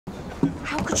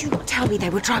How could you not tell me they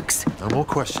were drugs? No more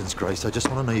questions, Grace. I just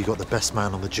want to know you got the best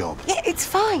man on the job. Yeah, it's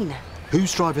fine.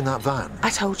 Who's driving that van? I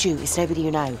told you, it's nobody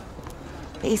you know.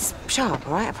 But he's sharp,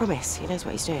 all right? I promise. He knows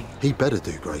what he's doing. He better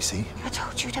do, Gracie. I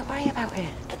told you, don't worry about it.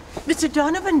 Mr.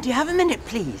 Donovan, do you have a minute,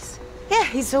 please? Yeah,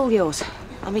 he's all yours.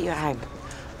 I'll meet you at home.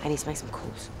 I need to make some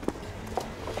calls.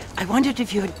 I wondered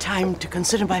if you had time to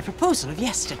consider my proposal of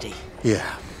yesterday.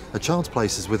 Yeah. A child's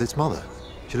place is with its mother.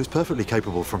 She looks perfectly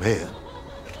capable from here.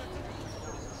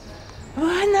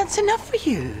 Oh, and that's enough for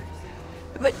you.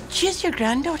 But she's your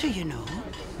granddaughter, you know.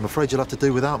 I'm afraid you'll have to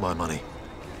do without my money.